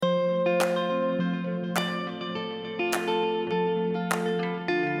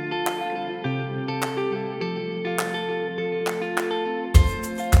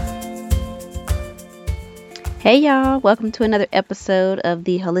Hey y'all, welcome to another episode of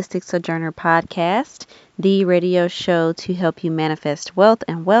the Holistic Sojourner podcast, the radio show to help you manifest wealth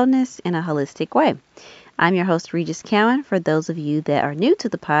and wellness in a holistic way. I'm your host, Regis Cowan, for those of you that are new to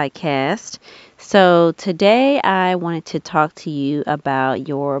the podcast. So today I wanted to talk to you about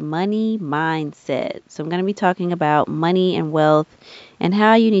your money mindset. So I'm going to be talking about money and wealth and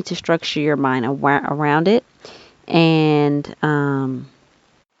how you need to structure your mind around it. And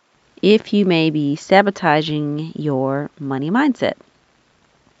if you may be sabotaging your money mindset.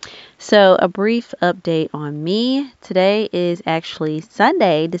 So a brief update on me. Today is actually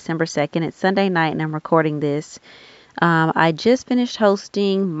Sunday, December 2nd. It's Sunday night and I'm recording this. I just finished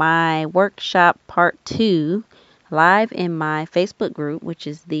hosting my workshop part 2 live in my Facebook group, which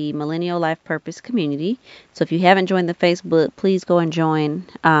is the Millennial Life Purpose Community. So if you haven't joined the Facebook, please go and join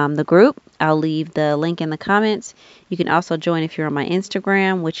the group. I'll leave the link in the comments. You can also join if you're on my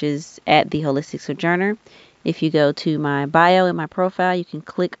Instagram, which is at the Holistic Sojourner. If you go to my bio in my profile, you can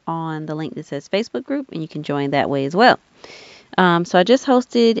click on the link that says Facebook group and you can join that way as well. So I just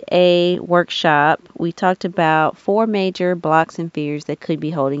hosted a workshop. We talked about 4 major blocks and fears that could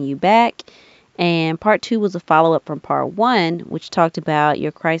be holding you back. And part 2 was a follow-up from part 1, which talked about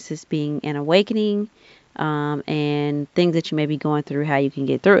your crisis being an awakening and things that you may be going through, how you can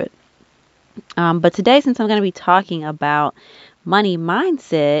get through it. But today, since I'm going to be talking about money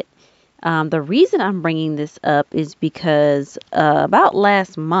mindset, the reason I'm bringing this up is because about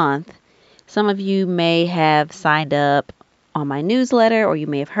last month, some of you may have signed up on my newsletter, or you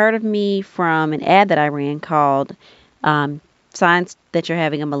may have heard of me from an ad that I ran called Signs That You're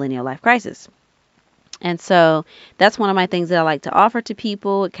Having a Millennial Life Crisis. And so that's one of my things that I like to offer to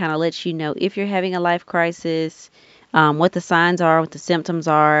people. It kind of lets you know if you're having a life crisis, what the signs are, what the symptoms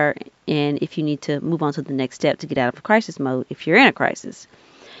are, and if you need to move on to the next step to get out of crisis mode if you're in a crisis.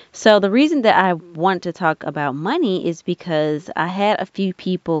 So the reason that I want to talk about money is because I had a few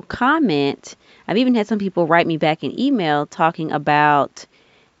people comment. I've even had some people write me back an email talking about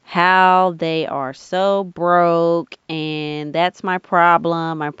how they are so broke and that's my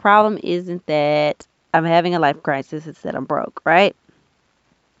problem. My problem isn't that I'm having a life crisis, it's that I'm broke, right?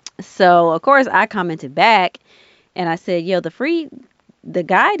 So, of course, I commented back and I said, yo, the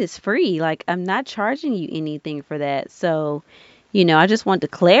guide is free. Like, I'm not charging you anything for that. So, I just want to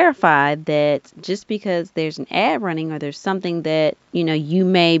clarify that just because there's an ad running or there's something that, you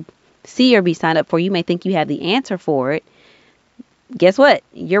may see or be signed up for, you may think you have the answer for it. Guess what?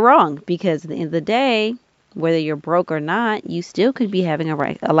 You're wrong, because at the end of the day, whether you're broke or not, you still could be having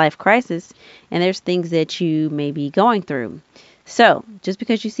a life crisis, and there's things that you may be going through. So just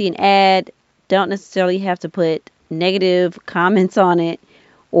because you see an ad, don't necessarily have to put negative comments on it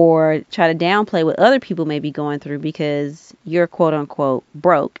or try to downplay what other people may be going through because you're quote unquote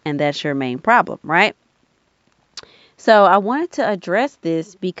broke and that's your main problem, right? So I wanted to address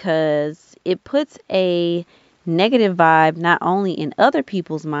this because it puts a negative vibe not only in other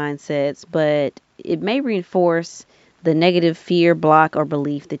people's mindsets, but it may reinforce the negative fear, block, or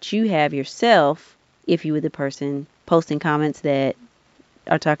belief that you have yourself if you were the person posting comments that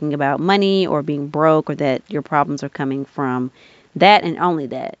are talking about money or being broke, or that your problems are coming from that and only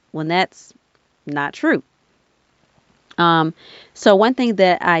that, when that's not true. So one thing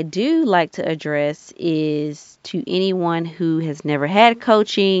that I do like to address is to anyone who has never had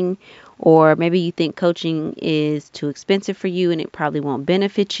coaching, or maybe you think coaching is too expensive for you and it probably won't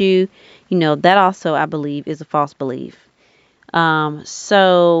benefit you. That also, I believe, is a false belief.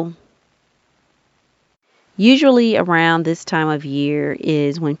 So usually around this time of year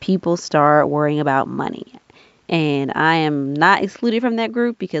is when people start worrying about money. And I am not excluded from that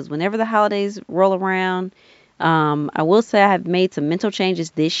group because whenever the holidays roll around, I will say I have made some mental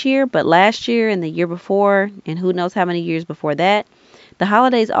changes this year, but last year and the year before, and who knows how many years before that, the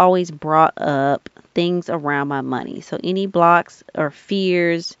holidays always brought up things around my money. So any blocks or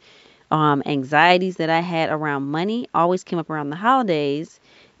fears, anxieties that I had around money always came up around the holidays.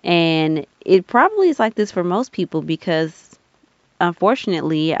 And it probably is like this for most people because,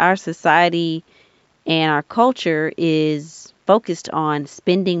 unfortunately, our society and our culture is focused on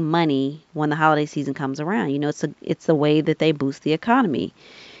spending money when the holiday season comes around. It's a way that they boost the economy.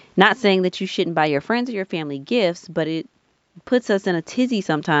 Not saying that you shouldn't buy your friends or your family gifts, but it puts us in a tizzy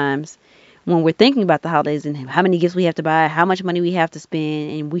sometimes when we're thinking about the holidays and how many gifts we have to buy, how much money we have to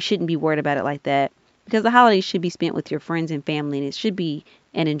spend, and we shouldn't be worried about it like that because the holidays should be spent with your friends and family and it should be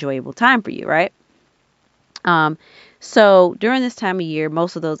an enjoyable time for you, right? So during this time of year,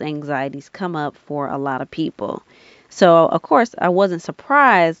 most of those anxieties come up for a lot of people. So, of course, I wasn't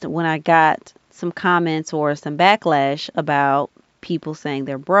surprised when I got some comments or some backlash about people saying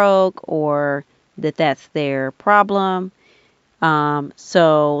they're broke or that that's their problem.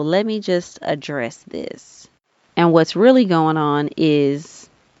 So let me just address this. And what's really going on is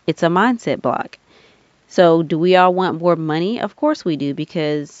it's a mindset block. So do we all want more money? Of course we do,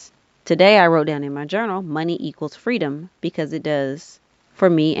 because today I wrote down in my journal, money equals freedom, because it does for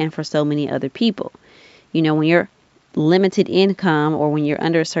me and for so many other people. You know, when you're limited income or when you're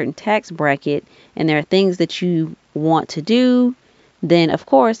under a certain tax bracket and there are things that you want to do, then of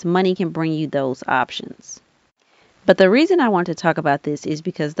course money can bring you those options. But the reason I want to talk about this is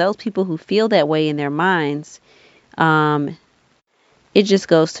because those people who feel that way in their minds, it just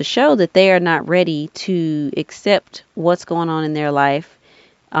goes to show that they are not ready to accept what's going on in their life,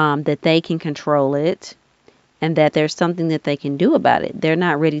 that they can control it, and that there's something that they can do about it. They're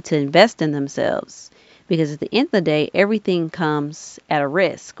not ready to invest in themselves, because at the end of the day, everything comes at a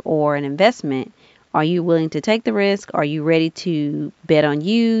risk or an investment. Are you willing to take the risk? Are you ready to bet on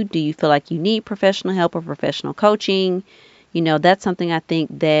you? Do you feel like you need professional help or professional coaching? You know, that's something I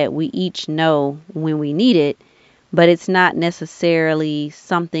think that we each know when we need it, but it's not necessarily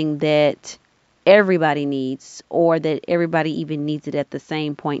something that everybody needs or that everybody even needs it at the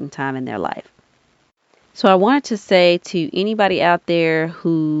same point in time in their life. So I wanted to say to anybody out there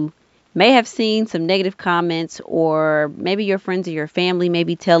who may have seen some negative comments, or maybe your friends or your family may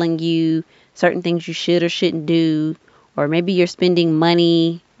be telling you certain things you should or shouldn't do, or maybe you're spending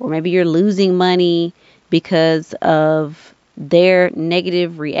money, or maybe you're losing money because of their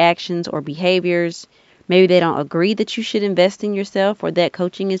negative reactions or behaviors. Maybe they don't agree that you should invest in yourself or that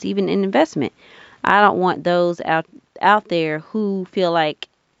coaching is even an investment. I don't want those out there who feel like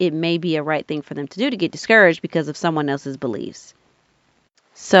it may be a right thing for them to do to get discouraged because of someone else's beliefs.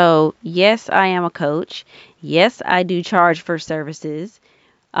 So, yes, I am a coach. Yes, I do charge for services.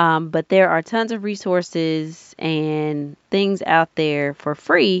 But there are tons of resources and things out there for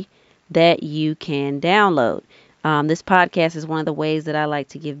free that you can download. This podcast is one of the ways that I like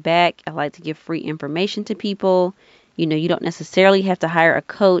to give back. I like to give free information to people. You know, you don't necessarily have to hire a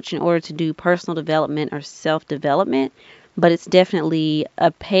coach in order to do personal development or self-development, but it's definitely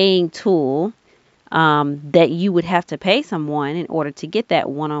a paying tool that you would have to pay someone in order to get that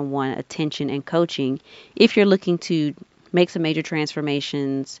one-on-one attention and coaching if you're looking to make some major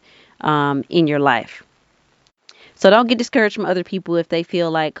transformations in your life. So don't get discouraged from other people if they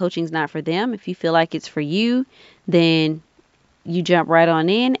feel like coaching's not for them. If you feel like it's for you, then you jump right on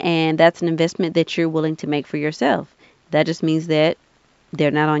in, and that's an investment that you're willing to make for yourself. That just means that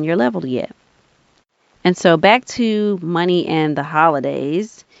they're not on your level yet. And so back to money and the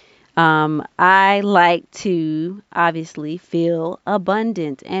holidays. I like to obviously feel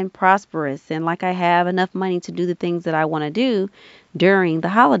abundant and prosperous and like I have enough money to do the things that I want to do during the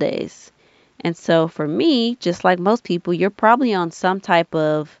holidays. And so for me, just like most people, you're probably on some type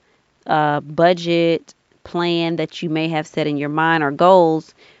of budget plan that you may have set in your mind or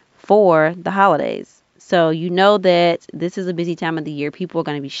goals for the holidays. So you know that this is a busy time of the year. People are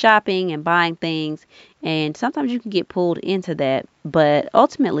going to be shopping and buying things, and sometimes you can get pulled into that. But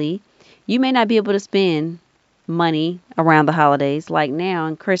ultimately, you may not be able to spend money around the holidays, like now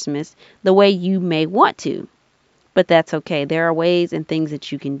in Christmas, the way you may want to. But that's okay. There are ways and things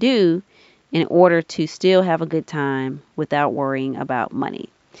that you can do in order to still have a good time without worrying about money.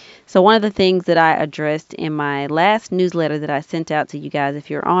 So one of the things that I addressed in my last newsletter that I sent out to you guys, if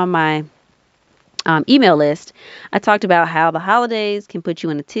you're on my email list, I talked about how the holidays can put you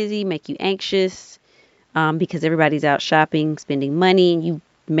in a tizzy, make you anxious, because everybody's out shopping, spending money, and you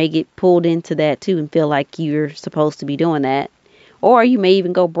may get pulled into that too and feel like you're supposed to be doing that. Or you may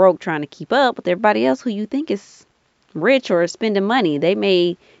even go broke trying to keep up with everybody else who you think is rich or spending money. They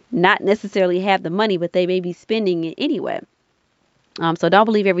may not necessarily have the money, but they may be spending it anyway. So don't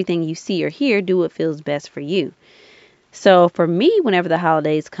believe everything you see or hear. Do what feels best for you. So for me, whenever the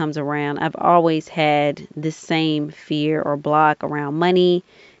holidays comes around, I've always had this same fear or block around money,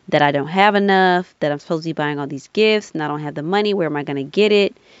 that I don't have enough, that I'm supposed to be buying all these gifts and I don't have the money. Where am I going to get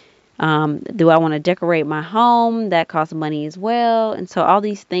it? Do I want to decorate my home? That costs money as well. And so all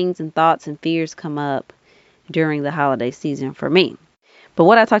these things and thoughts and fears come up during the holiday season for me. But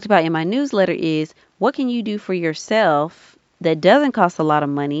what I talked about in my newsletter is, what can you do for yourself that doesn't cost a lot of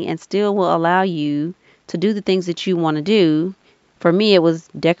money and still will allow you to do the things that you want to do? For me, it was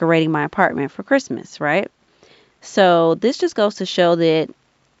decorating my apartment for Christmas, right? So this just goes to show that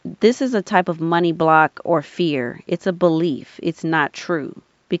this is a type of money block or fear. It's a belief. It's not true,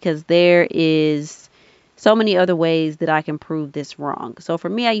 because there is so many other ways that I can prove this wrong. So for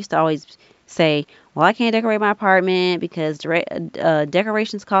me, I used to always say, well, I can't decorate my apartment because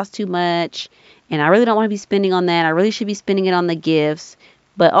decorations cost too much, and I really don't want to be spending on that. I really should be spending it on the gifts.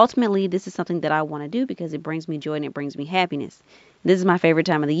 But ultimately, this is something that I want to do because it brings me joy and it brings me happiness. This is my favorite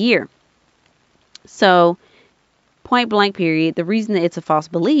time of the year. So, point blank period, the reason that it's a false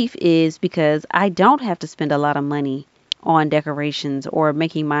belief is because I don't have to spend a lot of money on decorations or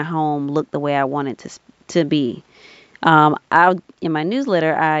making my home look the way I want it to be. In my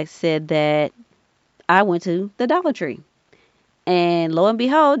newsletter, I said that I went to the Dollar Tree. And lo and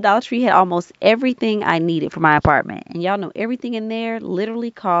behold, Dollar Tree had almost everything I needed for my apartment. And y'all know everything in there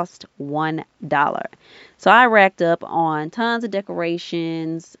literally cost $1. So I racked up on tons of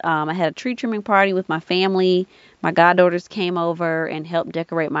decorations. I had a tree trimming party with my family. My goddaughters came over and helped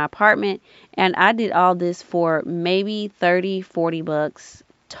decorate my apartment. And I did all this for maybe 30, 40 bucks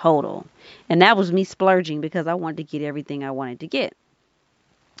total. And that was me splurging because I wanted to get everything I wanted to get.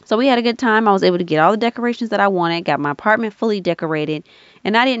 So we had a good time. I was able to get all the decorations that I wanted, got my apartment fully decorated,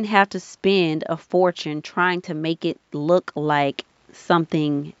 and I didn't have to spend a fortune trying to make it look like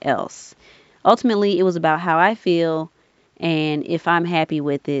something else. Ultimately, it was about how I feel, and if I'm happy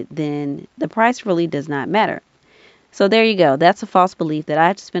with it, then the price really does not matter. So there you go. That's a false belief that I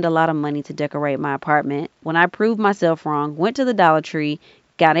had to spend a lot of money to decorate my apartment. When I proved myself wrong, went to the Dollar Tree,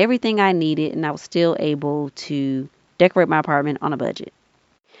 got everything I needed, and I was still able to decorate my apartment on a budget.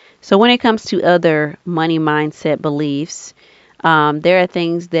 So when it comes to other money mindset beliefs, there are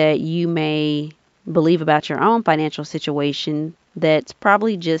things that you may believe about your own financial situation that's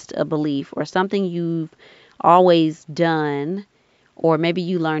probably just a belief or something you've always done, or maybe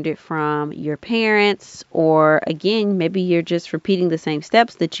you learned it from your parents, or again, maybe you're just repeating the same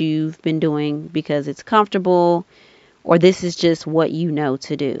steps that you've been doing because it's comfortable, or this is just what you know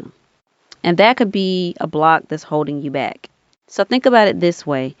to do. And that could be a block that's holding you back. So think about it this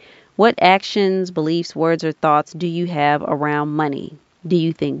way. What actions, beliefs, words, or thoughts do you have around money? Do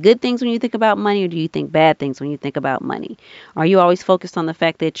you think good things when you think about money, or do you think bad things when you think about money? Are you always focused on the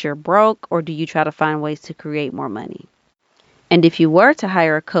fact that you're broke, or do you try to find ways to create more money? And if you were to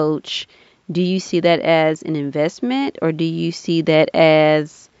hire a coach, do you see that as an investment, or do you see that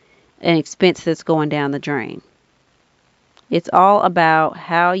as an expense that's going down the drain? It's all about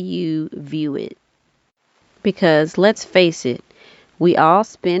how you view it. Because let's face it, we all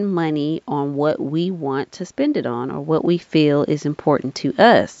spend money on what we want to spend it on or what we feel is important to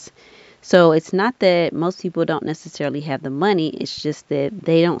us. So it's not that most people don't necessarily have the money. It's just that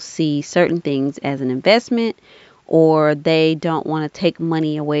they don't see certain things as an investment, or they don't want to take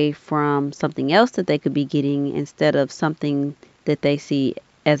money away from something else that they could be getting instead of something that they see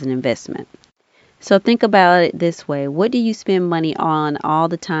as an investment. So think about it this way. What do you spend money on all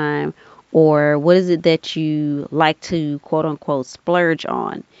the time? Or what is it that you like to quote unquote splurge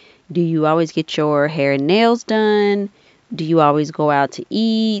on? Do you always get your hair and nails done? Do you always go out to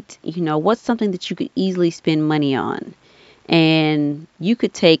eat? What's something that you could easily spend money on? And you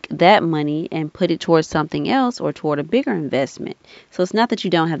could take that money and put it towards something else or toward a bigger investment. So it's not that you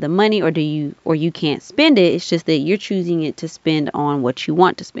don't have the money or you can't spend it. It's just that you're choosing it to spend on what you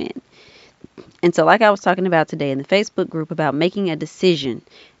want to spend. And so like I was talking about today in the Facebook group about making a decision.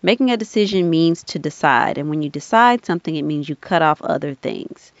 Making a decision means to decide. And when you decide something, it means you cut off other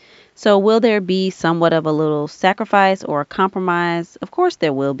things. So will there be somewhat of a little sacrifice or a compromise? Of course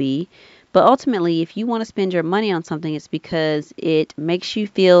there will be. But ultimately, if you want to spend your money on something, it's because it makes you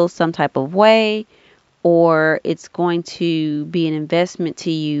feel some type of way, or it's going to be an investment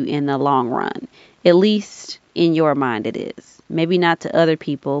to you in the long run. At least in your mind it is. Maybe not to other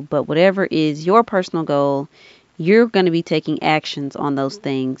people, but whatever is your personal goal, you're going to be taking actions on those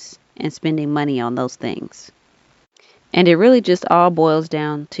things and spending money on those things. And it really just all boils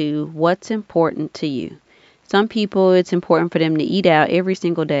down to what's important to you. Some people, it's important for them to eat out every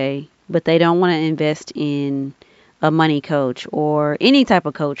single day, but they don't want to invest in a money coach or any type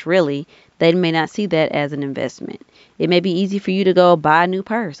of coach, really. They may not see that as an investment. It may be easy for you to go buy a new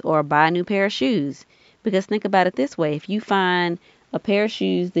purse or buy a new pair of shoes. Because think about it this way. If you find a pair of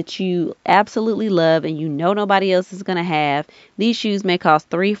shoes that you absolutely love and you know nobody else is going to have, these shoes may cost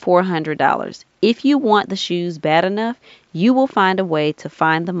 $300-400. If you want the shoes bad enough, you will find a way to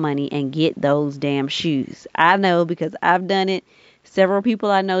find the money and get those damn shoes. I know because I've done it. Several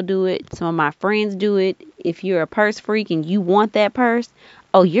people I know do it. Some of my friends do it. If you're a purse freak and you want that purse,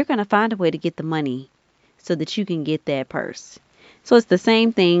 you're going to find a way to get the money so that you can get that purse. So it's the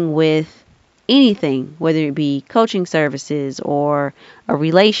same thing with anything, whether it be coaching services or a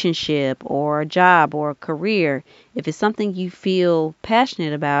relationship or a job or a career. If it's something you feel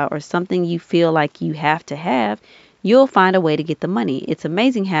passionate about or something you feel like you have to have, you'll find a way to get the money. It's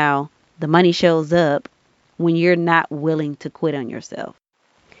amazing how the money shows up when you're not willing to quit on yourself.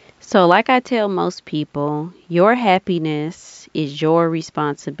 So like I tell most people, your happiness is your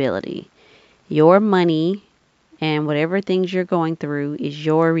responsibility. Your money and whatever things you're going through is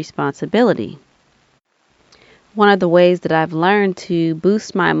your responsibility. One of the ways that I've learned to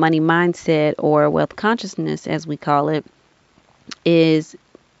boost my money mindset, or wealth consciousness as we call it, is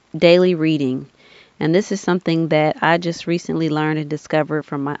daily reading. And this is something that I just recently learned and discovered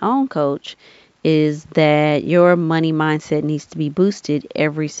from my own coach, is that your money mindset needs to be boosted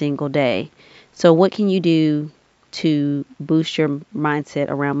every single day. So what can you do to boost your mindset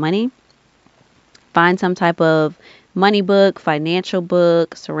around money? Find some type of money book, financial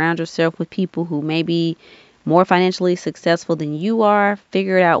book, surround yourself with people who may be more financially successful than you are.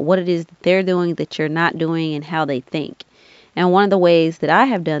 Figure out what it is that they're doing that you're not doing and how they think. And one of the ways that I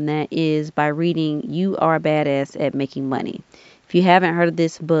have done that is by reading You Are a Badass at Making Money. If you haven't heard of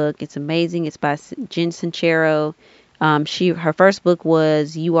this book, it's amazing. It's by Jen Sincero. Her first book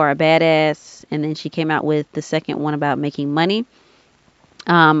was You Are a Badass, and then she came out with the second one about making money.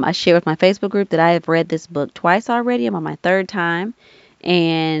 I shared with my Facebook group that I have read this book twice already. I'm on my third time.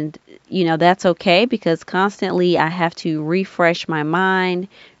 And, that's okay, because constantly I have to refresh my mind,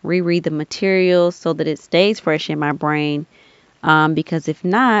 reread the material so that it stays fresh in my brain. Because if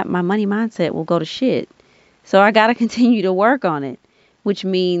not, my money mindset will go to shit. So I got to continue to work on it, which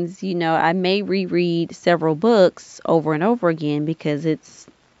means, I may reread several books over and over again because it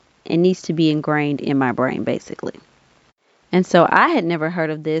needs to be ingrained in my brain, basically. And so I had never heard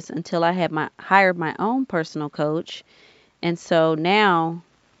of this until I had hired my own personal coach. And so now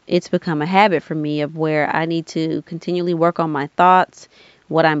it's become a habit for me of where I need to continually work on my thoughts,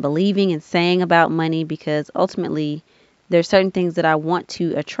 what I'm believing and saying about money, because ultimately there's certain things that I want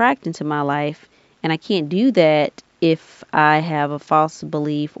to attract into my life, and I can't do that if I have a false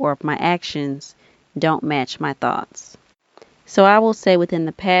belief or if my actions don't match my thoughts. So I will say within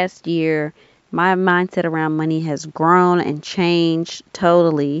the past year, my mindset around money has grown and changed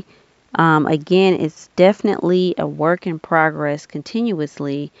totally. Again, it's definitely a work in progress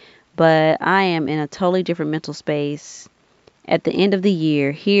continuously, but I am in a totally different mental space at the end of the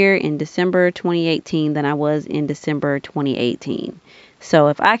year here in December 2018 than I was in December 2018. So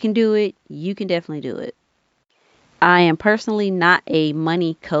if I can do it, you can definitely do it. I am personally not a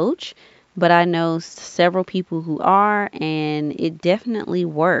money coach, but I know several people who are, and it definitely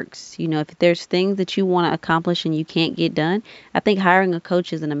works. If there's things that you want to accomplish and you can't get done, I think hiring a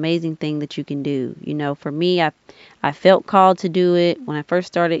coach is an amazing thing that you can do. For me, I felt called to do it when I first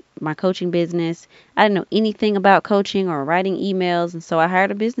started my coaching business. I didn't know anything about coaching or writing emails, and so I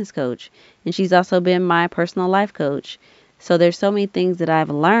hired a business coach, and she's also been my personal life coach. So there's so many things that I've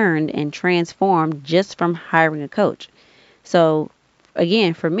learned and transformed just from hiring a coach. So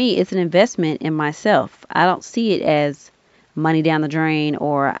again, for me, it's an investment in myself. I don't see it as money down the drain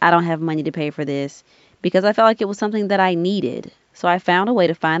or I don't have money to pay for this, because I felt like it was something that I needed. So I found a way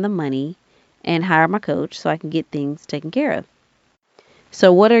to find the money and hire my coach so I can get things taken care of.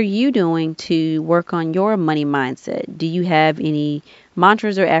 So what are you doing to work on your money mindset? Do you have any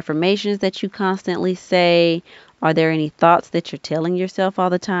mantras or affirmations that you constantly say? Are there any thoughts that you're telling yourself all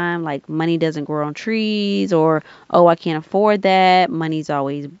the time, like money doesn't grow on trees, or, oh, I can't afford that. Money's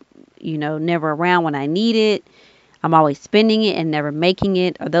always, never around when I need it. I'm always spending it and never making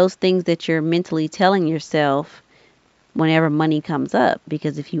it. Are those things that you're mentally telling yourself whenever money comes up?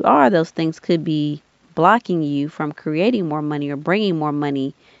 Because if you are, those things could be blocking you from creating more money or bringing more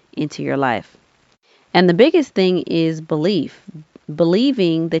money into your life. And the biggest thing is belief.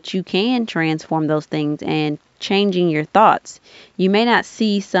 Believing that you can transform those things and changing your thoughts. You may not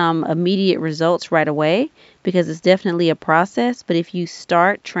see some immediate results right away because it's definitely a process, but if you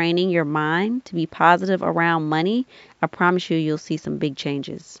start training your mind to be positive around money, I promise you'll see some big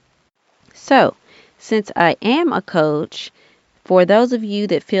changes. So, since I am a coach, for those of you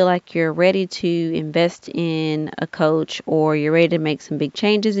that feel like you're ready to invest in a coach or you're ready to make some big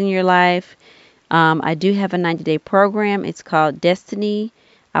changes in your life, I do have a 90-day program. It's called Destiny.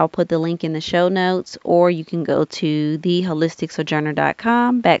 I'll put the link in the show notes, or you can go to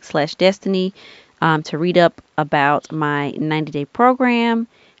theholisticsojourner.com/destiny to read up about my 90-day program,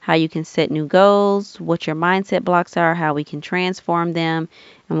 how you can set new goals, what your mindset blocks are, how we can transform them,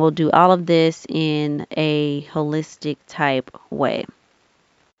 and we'll do all of this in a holistic type way.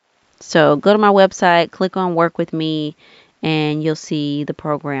 So go to my website, click on Work With Me, and you'll see the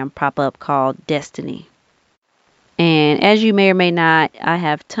program pop up called Destiny. And as you may or may not, I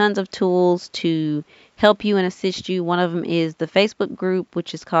have tons of tools to help you and assist you. One of them is the Facebook group,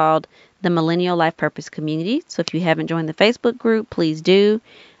 which is called the Millennial Life Purpose Community. So if you haven't joined the Facebook group, please do.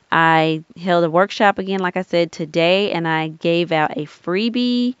 I held a workshop again, like I said, today, and I gave out a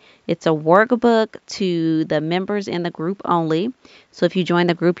freebie. It's a workbook to the members in the group only. So if you join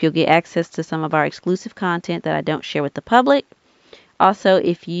the group, you'll get access to some of our exclusive content that I don't share with the public. Also,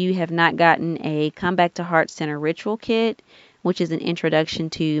 if you have not gotten a Come Back to Heart Center ritual kit, which is an introduction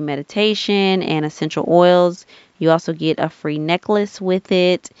to meditation and essential oils, you also get a free necklace with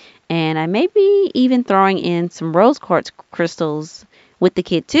it. And I may be even throwing in some rose quartz crystals with the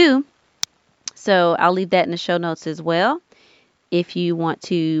kit too. So I'll leave that in the show notes as well. If you want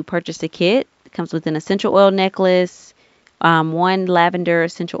to purchase the kit, it comes with an essential oil necklace, one lavender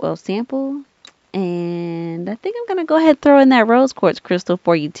essential oil sample, and I think I'm going to go ahead and throw in that rose quartz crystal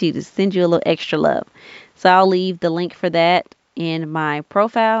for you too to send you a little extra love. So I'll leave the link for that in my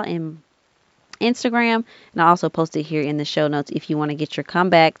profile in Instagram, and I'll also post it here in the show notes if you want to get your Come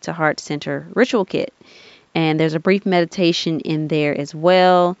Back to Heart Center ritual kit. And there's a brief meditation in there as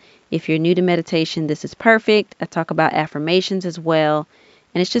well. If you're new to meditation, this is perfect. I talk about affirmations as well.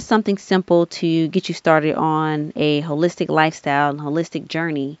 And it's just something simple to get you started on a holistic lifestyle and holistic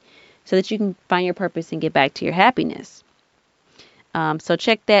journey so that you can find your purpose and get back to your happiness. So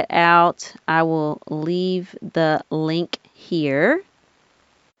check that out. I will leave the link here.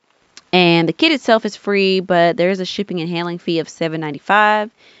 And the kit itself is free, but there is a shipping and handling fee of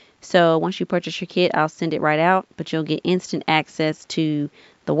 $7.95. So once you purchase your kit, I'll send it right out, but you'll get instant access to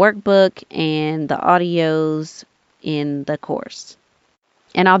the workbook and the audios in the course.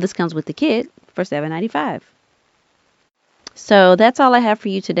 And all this comes with the kit for $7.95. So that's all I have for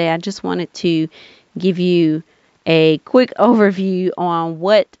you today. I just wanted to give you a quick overview on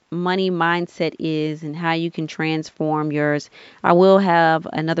what money mindset is and how you can transform yours. I will have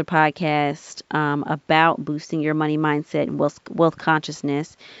another podcast about boosting your money mindset and wealth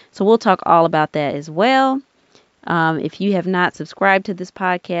consciousness. So we'll talk all about that as well. If you have not subscribed to this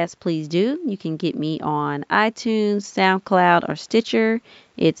podcast, please do. You can get me on iTunes, SoundCloud, or Stitcher.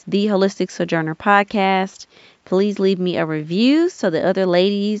 It's the Holistic Sojourner Podcast. Please leave me a review so that other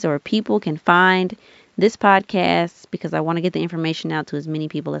ladies or people can find this podcast, because I want to get the information out to as many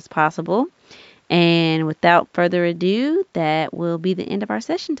people as possible. And without further ado, that will be the end of our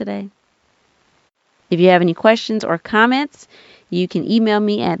session today. If you have any questions or comments, you can email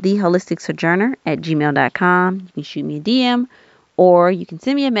me at theholisticsojourner@gmail.com. You can shoot me a DM, or you can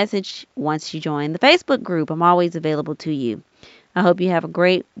send me a message once you join the Facebook group. I'm always available to you. I hope you have a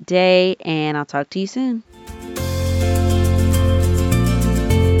great day, and I'll talk to you soon.